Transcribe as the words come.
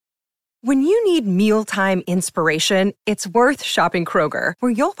When you need mealtime inspiration, it's worth shopping Kroger,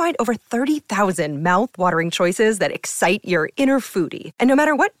 where you'll find over 30,000 mouth-watering choices that excite your inner foodie. And no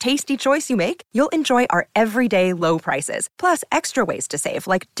matter what tasty choice you make, you'll enjoy our everyday low prices, plus extra ways to save,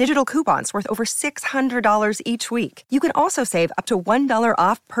 like digital coupons worth over $600 each week. You can also save up to $1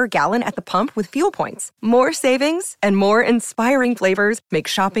 off per gallon at the pump with fuel points. More savings and more inspiring flavors make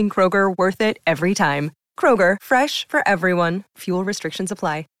shopping Kroger worth it every time. Kroger, fresh for everyone. Fuel restrictions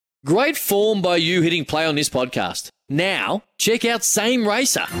apply. Great form by you hitting play on this podcast. Now, check out Same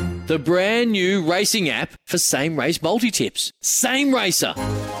Racer, the brand new racing app for same race multi-tips. Same Racer.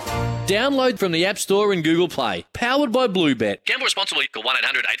 Download from the App Store and Google Play. Powered by Bluebet. Gamble responsibly. Call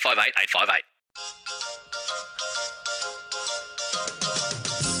 1-800-858-858.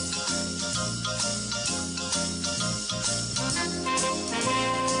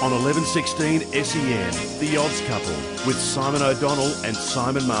 On 11:16 SEN, The Odds Couple with Simon O'Donnell and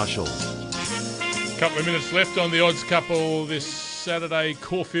Simon Marshall. Couple of minutes left on The Odds Couple this Saturday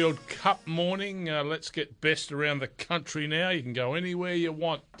Caulfield Cup morning. Let's get best around the country now. You can go anywhere you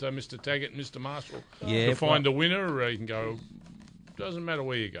want, Mr. Taggart and Mr. Marshall, to find a winner. You can go, doesn't matter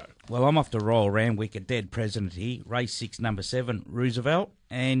where you go. Well, I'm off to Royal Randwick, a dead president here. Race 6, number 7, Roosevelt.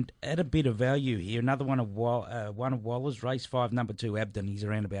 And at a bit of value here, another one of Waller's, race 5, number 2, Abden. He's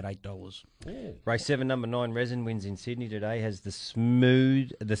around about $8. Ooh. Race 7, number 9, Resin wins in Sydney today. Has the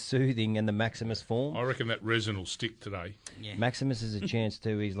smooth, the soothing, and the Maximus form. I reckon that Resin will stick today. Yeah. Maximus is a chance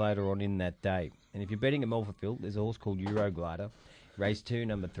too. He's later on in that day. And if you're betting at Malverfield, there's a horse called Euroglider. Race 2,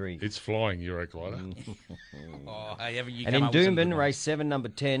 number 3. It's flying, Euroglider. And in Doomben, race 7, number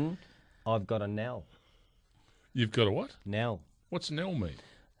 10, I've got a Nell. You've got a what? Nell. What's Nell mean?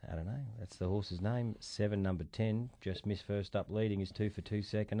 I don't know. That's the horse's name. 7, number 10. Just missed first up leading. Is 2 for 2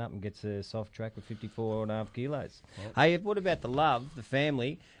 second up and gets a soft track with 54.5 kilos. Oh. Hey, what about the love, the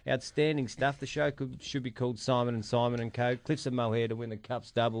family? Outstanding stuff. The show should be called Simon and Co. Cliffs of Mohair to win the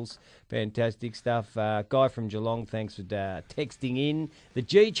Cups doubles. Fantastic stuff. Guy from Geelong, thanks for texting in. The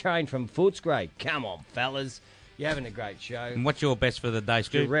G Train from Footscray. Come on, fellas. You're having a great show. And what's your best for the day,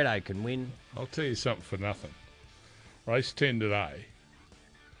 Stu? Reddo can win. I'll tell you something for nothing. Race 10 today.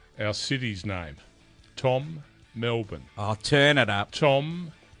 Our city's name, Tom Melbourne. Oh, turn it up.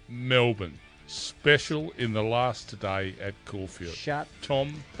 Tom Melbourne. Special in the last today at Caulfield. Shut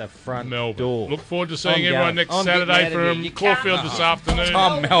Tom the front Melbourne. door. Look forward to seeing everyone next Saturday from Caulfield this afternoon.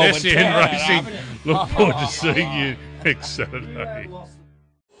 Tom Melbourne. SEN Racing. Look forward to seeing you next Saturday.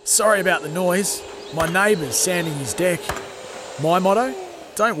 Sorry about the noise. My neighbour's sanding his deck. My motto?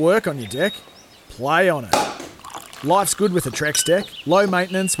 Don't work on your deck. Play on it. Life's good with a Trex deck. Low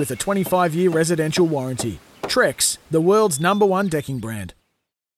maintenance with a 25-year residential warranty. Trex, the world's #1 decking brand.